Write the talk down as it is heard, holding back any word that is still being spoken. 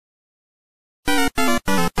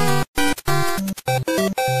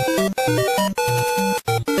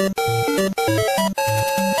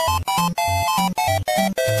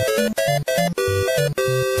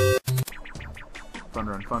Fun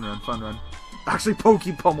run, fun run, fun run. Actually,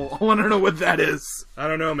 Pokey Pummel. I want to know what that is. I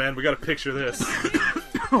don't know, man. We gotta picture this.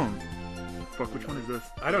 Fuck, which one is this?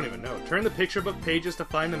 I don't even know. Turn the picture book pages to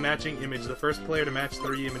find the matching image. The first player to match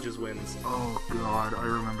 3 images wins. Oh god, I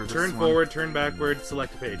remember this one. Turn forward, turn backward,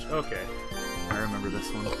 select a page. Okay. I remember this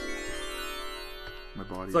one. My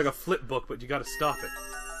body. It's like a flip book, but you gotta stop it.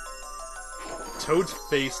 Toad's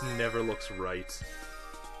face never looks right.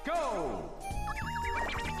 Go!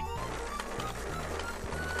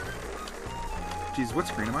 Jeez, what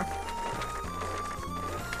screen am I?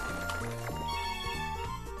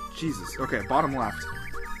 Jesus. Okay, bottom left.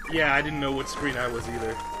 Yeah, I didn't know what screen I was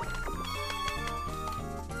either.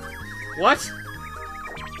 What?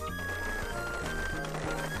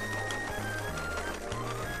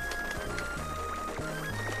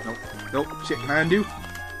 Nope. Nope. Shit, can I undo?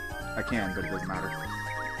 I can, but it doesn't matter.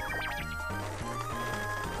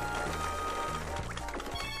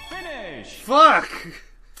 Finish! Fuck!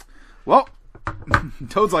 Well,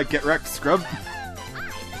 Toad's like, get wrecked, scrub.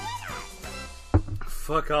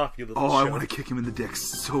 Fuck off, you little Oh, shit. I want to kick him in the dick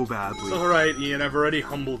so badly. It's alright, Ian, I've already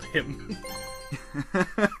humbled him.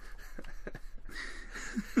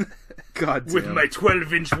 God damn. With my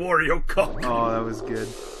 12-inch Wario cock. Oh, that was good.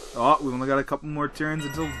 Oh, we only got a couple more turns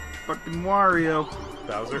until fucking Wario.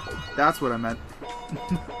 Bowser? That's what I meant.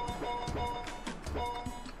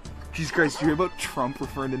 Jesus Christ, did you hear about Trump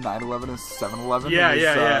referring to 9/11 as 7/11? Yeah,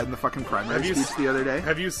 yeah. In the fucking primary speech the other day?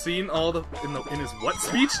 Have you seen all the in his what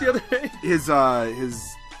speech the other day? His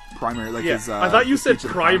primary, like his. I thought you said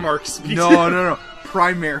Primark speech. No.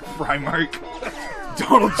 Primark.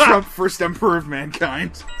 Donald Trump, first emperor of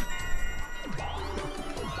mankind.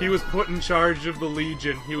 He was put in charge of the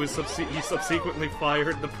Legion. He subsequently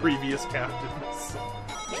fired the previous captains.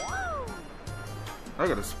 I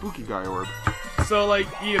got a spooky guy orb. So, like,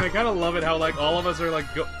 Ian, I kind of love it how, like, all of us are, like,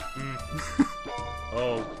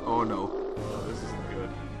 Oh. Oh, no. Oh, this isn't good.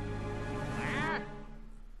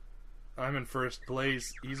 I'm in first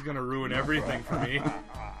place. He's gonna ruin everything for me.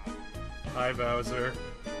 Hi, Bowser.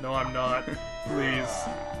 No, I'm not. Please.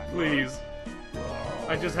 Please.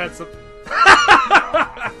 I just had some...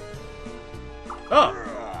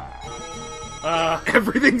 Oh!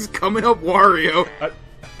 Everything's coming up Wario.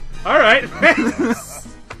 Alright.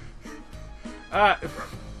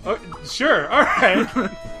 Oh, sure, alright.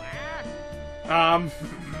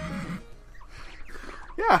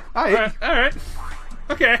 Yeah, alright.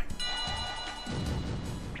 Okay.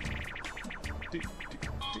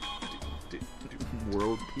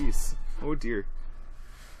 World peace. Oh dear.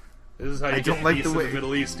 This is how you I get don't like peace the in way- the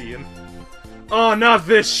Middle East, Ian. Oh, not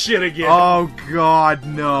this shit again. Oh god,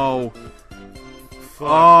 no. Fuck.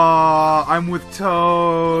 Oh, I'm with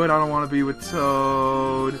Toad. I don't want to be with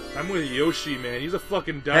Toad. I'm with Yoshi, man. He's a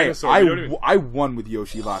fucking Hey, dinosaur. You don't even... I won with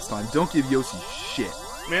Yoshi last time. Don't give Yoshi shit.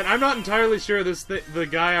 Man, I'm not entirely sure the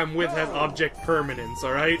guy I'm with has object permanence,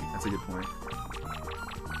 alright? That's a good point.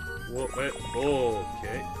 Whoa, wait. Oh,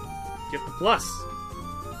 okay. Get the plus.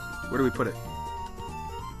 Where do we put it?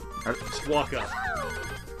 Just walk up.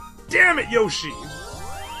 Damn it, Yoshi!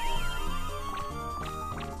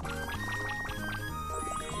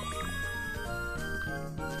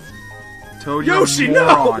 Toad, Yoshi, you're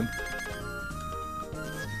a moron.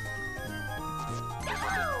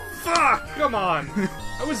 Fuck! Come on!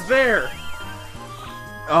 I was there!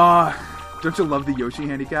 Don't you love the Yoshi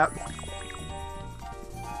handicap?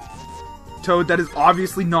 Toad, that is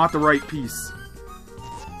obviously not the right piece.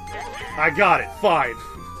 I got it. Fine.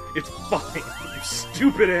 It's fine. You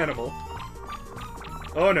stupid animal.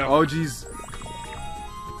 Oh no. Oh jeez.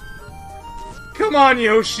 Come on,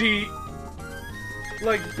 Yoshi!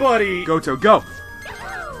 Like, buddy! Go, Toad, go!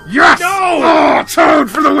 Yes! No! Oh, Toad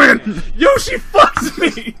for the win! Yoshi fucked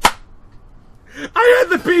me! I had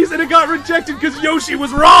the piece and it got rejected because Yoshi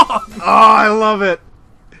was wrong! Oh, I love it!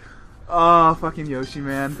 Oh, fucking Yoshi,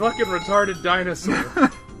 man. Fucking retarded dinosaur.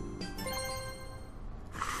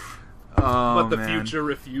 Oh, But the man. future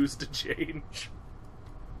refused to change.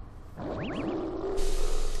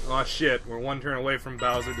 Aw shit, we're one turn away from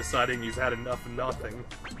Bowser deciding he's had enough of nothing.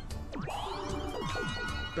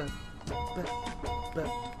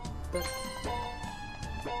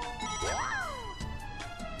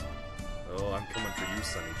 Oh, I'm coming for you,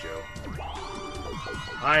 Sonny Joe.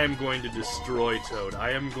 I am going to destroy Toad.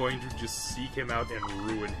 I am going to just seek him out and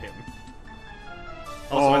ruin him.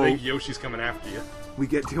 Also, I think Yoshi's coming after you. We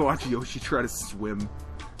get to watch Yoshi try to swim.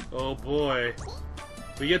 Oh boy.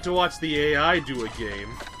 We get to watch the AI do a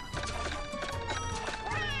game.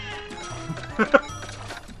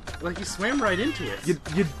 Like, you swam right into it.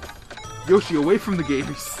 You, Yoshi, away from the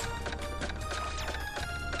games.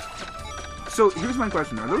 So, here's my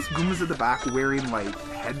question. Are those Goombas at the back wearing, like,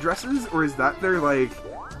 headdresses? Or is that their, like...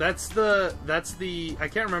 That's the... I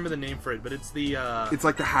can't remember the name for it, but it's the, It's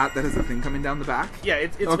like the hat that has the thing coming down the back? Yeah,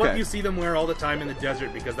 it's Okay. what you see them wear all the time in the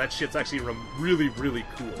desert, because that shit's actually really, really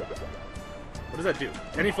cool. What does that do?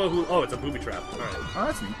 Any foe who... Oh, it's a booby trap. Alright. Oh,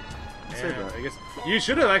 that's neat. Save Yeah, that. I guess... You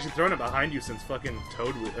should have actually thrown it behind you since fucking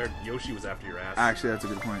or Yoshi was after your ass. Actually, that's a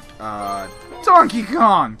good point. Donkey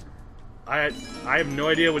Kong! I have no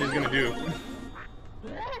idea what he's gonna do.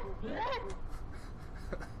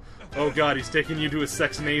 Oh god, he's taking you to his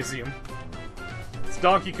sexnasium. It's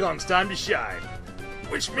Donkey Kong's time to shine.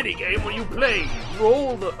 Which minigame will you play?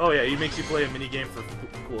 Roll the... Oh yeah, he makes you play a minigame for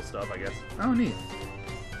cool stuff, I guess. Oh, neat.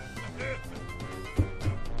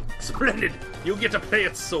 Splendid! You'll get to play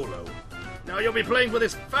it solo. Now you'll be playing for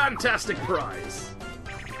this fantastic prize.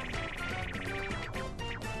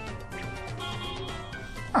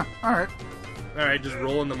 Huh, alright. Alright, just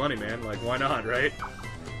roll in the money, man. Like, why not, right?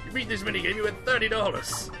 You beat this minigame, you win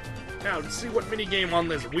 $30. Now, let's see what minigame on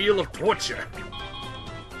this Wheel of Torture.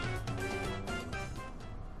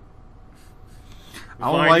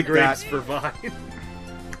 I don't like grapes that. for Vine.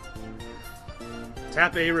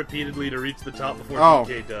 Tap A repeatedly to reach the top before Oh.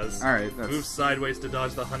 DK does. Alright, that's... Move sideways to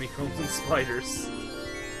dodge the honeycombs and spiders.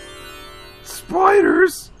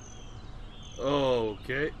 Spiders!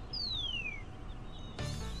 Okay.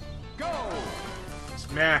 Go!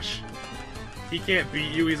 Smash. He can't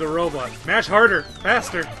beat you, he's a robot. Smash harder!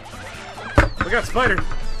 Faster! Look out, spider!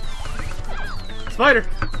 Spider!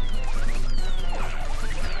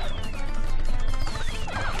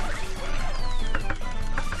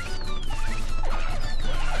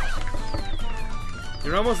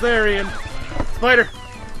 You're almost there, Ian. Spider!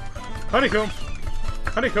 Honeycomb!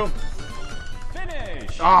 Honeycomb!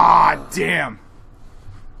 Finish! Ah, damn!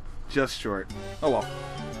 Just short. Oh well.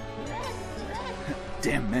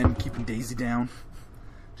 Damn, men, keeping Daisy down.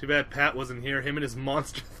 Too bad Pat wasn't here. Him and his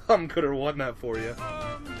monster thumb could have won that for you.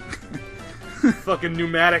 Fucking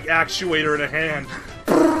pneumatic actuator in a hand.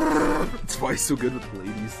 That's why he's so good with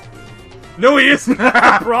ladies. No, he isn't!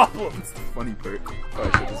 Problems! Funny part.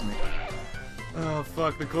 Probably should just make... Oh,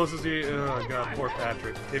 fuck. The closest he... Oh, God. Poor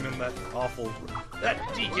Patrick. Him in that awful... That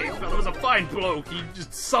DK fellow was a fine bloke. He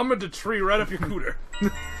just summoned a tree right up your cooter.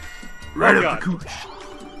 Right Oh, up the God. cooch.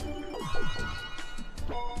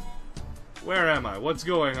 Where am I? What's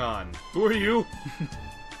going on? Who are you?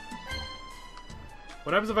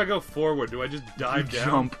 What happens if I go forward? Do I just dive down?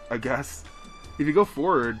 Jump, I guess. If you go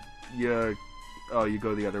forward, you... Oh, you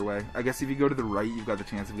go the other way. I guess if you go to the right, you've got the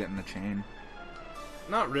chance of getting the chain.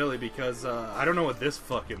 Not really, because I don't know what this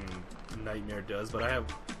fucking nightmare does, but I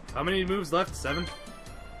have... How many moves left? 7?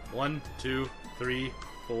 1, 2, 3,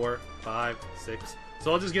 4, 5, 6...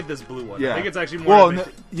 So I'll just get this blue one. Yeah. I think it's actually more... Well, no,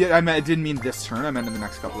 yeah, I didn't mean this turn. I meant in the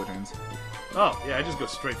next couple of turns. Oh, yeah, I just go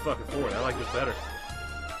straight fucking forward. I like this better.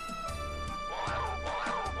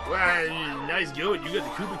 Wow, nice going. You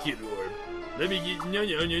got the Koopa Kid orb. Let me get... No,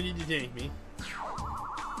 you need to thank me.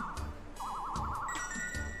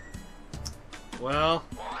 Well...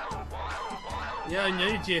 Yeah,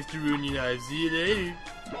 another chance to ruin your life. See you later.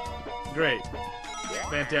 Great.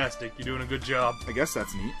 Fantastic. You're doing a good job. I guess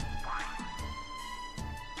that's neat.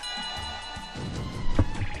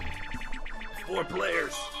 Four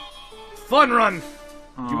players. Fun run!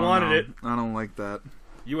 You wanted it. I don't like that.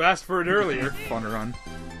 You asked for it earlier. Fun run.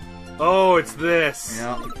 Oh, it's this.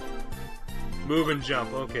 Yeah. Move and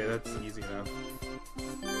jump. Okay, that's easy enough.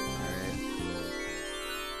 Alright.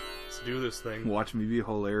 Let's do this thing. Watch me be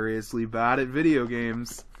hilariously bad at video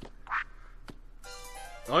games.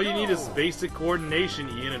 All you need is basic coordination,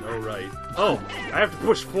 Ian, and oh, right. Oh, I have to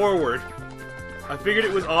push forward. I figured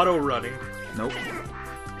it was auto-running. Nope.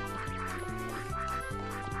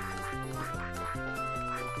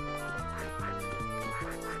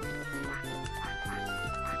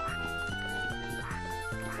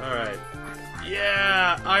 Alright.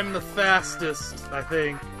 Yeah, I'm the fastest, I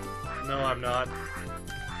think. No, I'm not.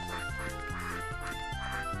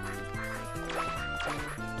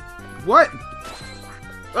 What?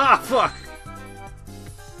 Ah, fuck!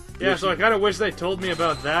 Yeah, so I kind of wish they told me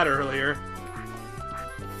about that earlier.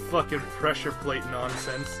 Fucking pressure plate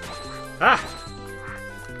nonsense. Ah!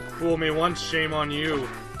 Fool me once, shame on you.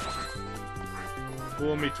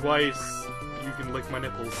 Fool me twice, you can lick my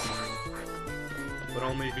nipples. But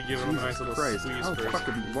only if you give them a nice little Christ. squeeze How first.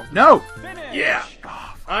 fucking no! Finish! Yeah!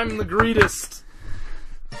 I'm the greatest!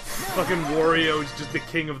 Fucking Wario's just the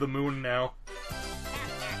king of the moon now.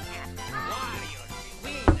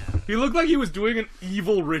 He looked like he was doing an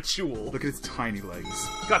evil ritual. Look at his tiny legs.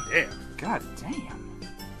 God damn. God damn.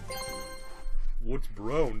 What's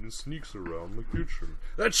brown and sneaks around the kitchen?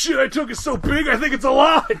 That shit I took is so big I think it's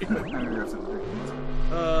alive!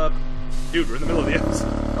 Dude, we're in the middle of the episode.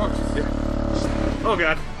 Oh, jeez, yeah. Oh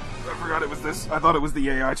god. I forgot it was this. I thought it was the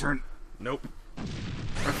AI turn. Nope.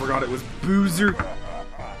 I forgot it was Boozer.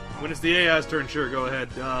 When it's the AI's turn, sure, go ahead.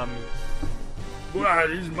 Well,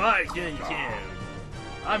 this is my gun can.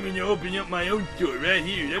 I'm gonna open up my own door right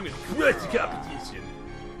here. I'm gonna crush the competition.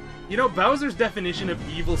 You know, Bowser's definition of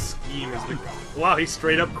evil scheme is the... Wow, he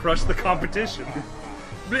straight up crushed the competition.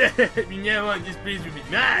 Now on this place would be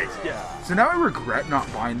nice. So now I regret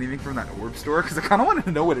not buying anything from that orb store, because I kind of wanted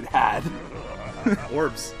to know what it had.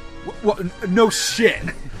 Orbs. Well, no shit.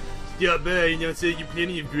 Yeah, but you know, so you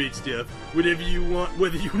plenty of great stuff. Whatever you want,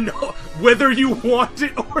 whether you want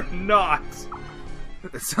it or not.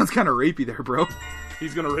 That sounds kind of rapey there, bro.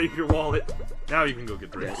 He's gonna rape your wallet. Now you can go get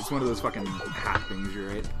drinks. Yeah, it's one of those fucking hat things, you're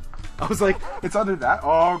right. I was like, it's under that?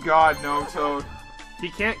 Oh god, no, Toad. He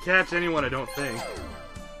can't catch anyone, I don't think.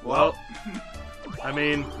 Well, I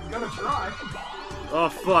mean... He's gonna try. Oh,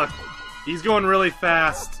 fuck. He's going really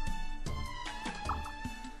fast.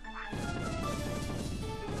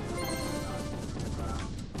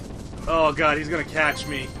 Oh god, he's gonna catch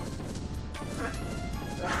me.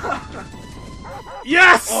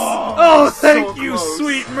 Yes! Oh, thank so you, close.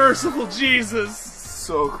 sweet, merciful Jesus!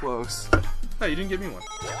 So close. Oh, you didn't give me one.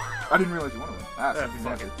 I didn't realize you wanted one. Ah, Ah, something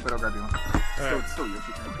fuck nasty. it. But I'll grab you one. Alright. Still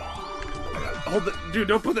Yoshi. Hold it. Dude,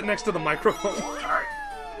 don't put it next to the microphone. Alright.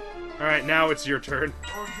 Alright, now it's your turn.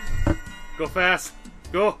 Go fast.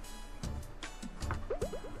 Go.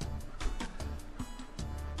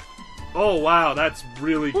 Oh, wow, that's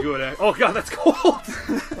really good. Oh, God, that's cold.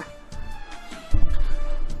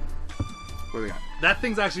 What do we got? That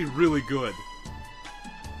thing's actually really good.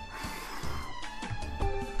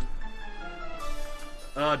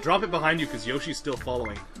 Drop it behind you, because Yoshi's still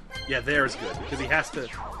following. Yeah, there's good, because he has to...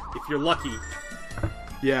 If you're lucky,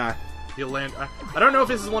 Yeah. he'll land... I don't know if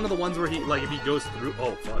this is one of the ones where he, like, if he goes through...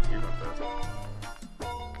 Oh, fuck, you're not fast.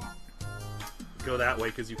 Go that way,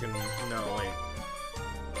 because you can... No, wait.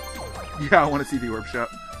 Yeah, I want to see the orb shot.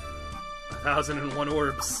 1,001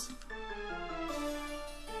 orbs.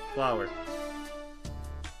 Flower.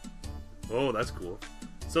 Oh, that's cool.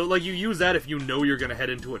 So, like, you use that if you know you're gonna head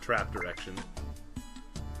into a trap direction.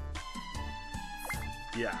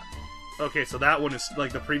 Yeah. Okay, so that one is,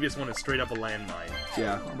 like, the previous one is straight up a landmine.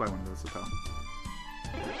 Yeah, I'll buy one of those, pal.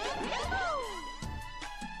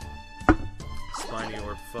 Spiny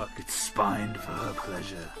orb, fuck. It's spined for her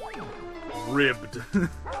pleasure. Ribbed.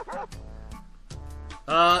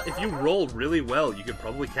 If you roll really well, you could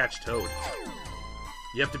probably catch Toad.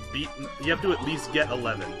 You have to at least get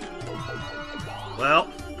 11.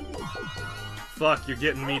 Well, fuck, you're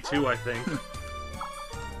getting me too, I think.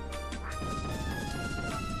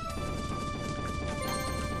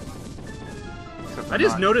 I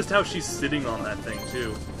just noticed how she's sitting on that thing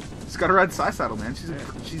too. She's got a red side saddle, man.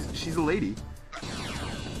 She's a lady.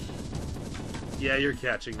 Yeah, you're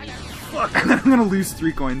catching me. Fuck. And then I'm gonna lose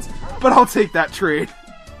 3 coins, but I'll take that trade.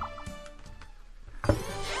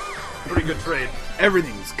 Pretty good trade.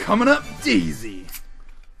 Everything's coming up daisy.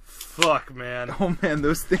 Fuck, man. Oh man,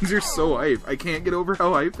 those things are so hype. I can't get over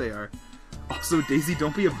how hype they are. Also, Daisy,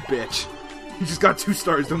 don't be a bitch. You just got 2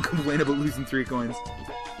 stars. Don't complain about losing 3 coins.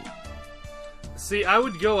 See, I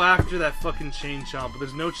would go after that fucking chain chomp, but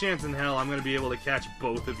there's no chance in hell I'm gonna be able to catch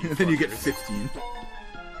both of you. And then you get fuckers. 15.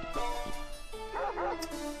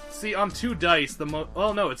 See, on 2 dice,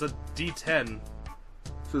 oh no, it's a D10.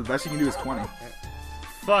 So the best you can do is 20.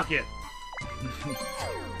 Fuck it.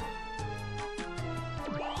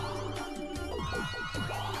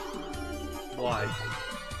 Why?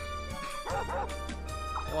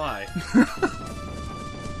 Why?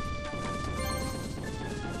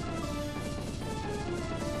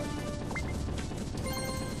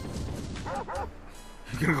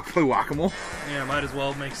 You gonna go play whack-a-mole? Yeah, might as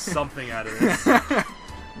well make something out of this.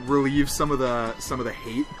 Relieve some of the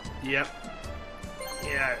hate. Yep.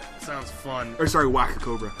 Yeah, sounds fun. Or sorry,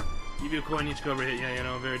 whack-a-cobra. Give you a coin each cover hit, yeah, you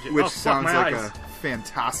know, very... Which oh, fuck, sounds my like eyes. a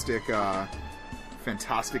fantastic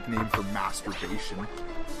name for masturbation.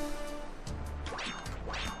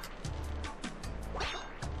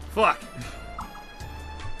 Fuck!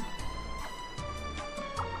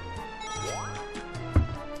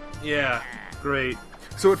 Yeah, great.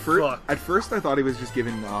 So at Fuck. first I thought he was just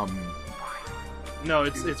giving No,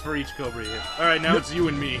 it's for each cobra you hit. Alright, now it's you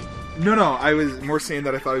and me. No, I was more saying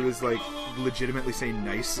that I thought he was like legitimately say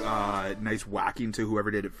nice whacking to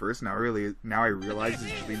whoever did it first. Now I realize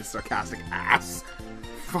it's just being a sarcastic ass.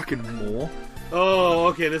 Fucking mole. Oh,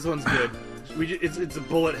 okay, this one's good. It's a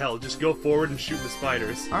bullet hell. Just go forward and shoot the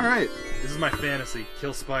spiders. Alright. This is my fantasy.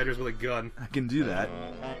 Kill spiders with a gun. I can do that.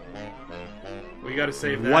 We gotta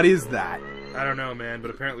save that. What is that? I don't know, man,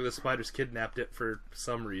 but apparently the spiders kidnapped it for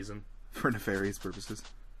some reason. For nefarious purposes.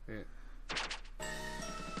 Yeah.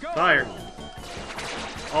 Fire.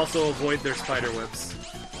 Also avoid their spider webs.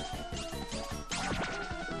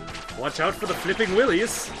 Watch out for the flipping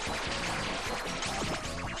willies.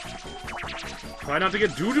 Try not to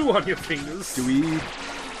get doo-doo on your fingers. Do we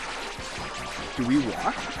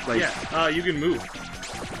walk? Like, yeah, you can move.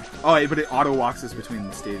 Oh, but it auto-walks us between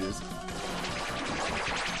the stages.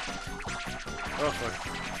 Oh, fuck.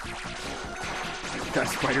 That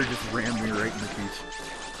spider just rammed me right in the feet.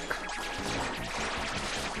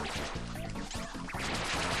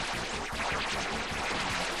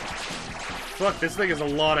 Fuck, this thing is a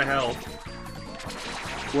lot of health.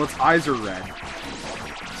 Well, its eyes are red.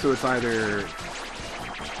 So it's either...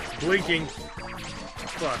 Blinking.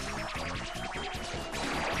 Fuck.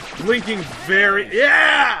 Blinking very...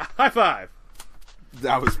 Yeah! High five!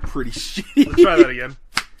 That was pretty shitty. Let's try that again.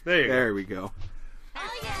 There you go. There we go.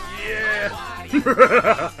 Yeah!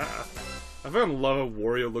 I fucking love how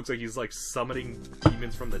Wario looks like he's like summoning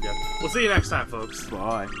demons from the dead. We'll see you next time, folks.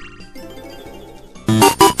 Bye.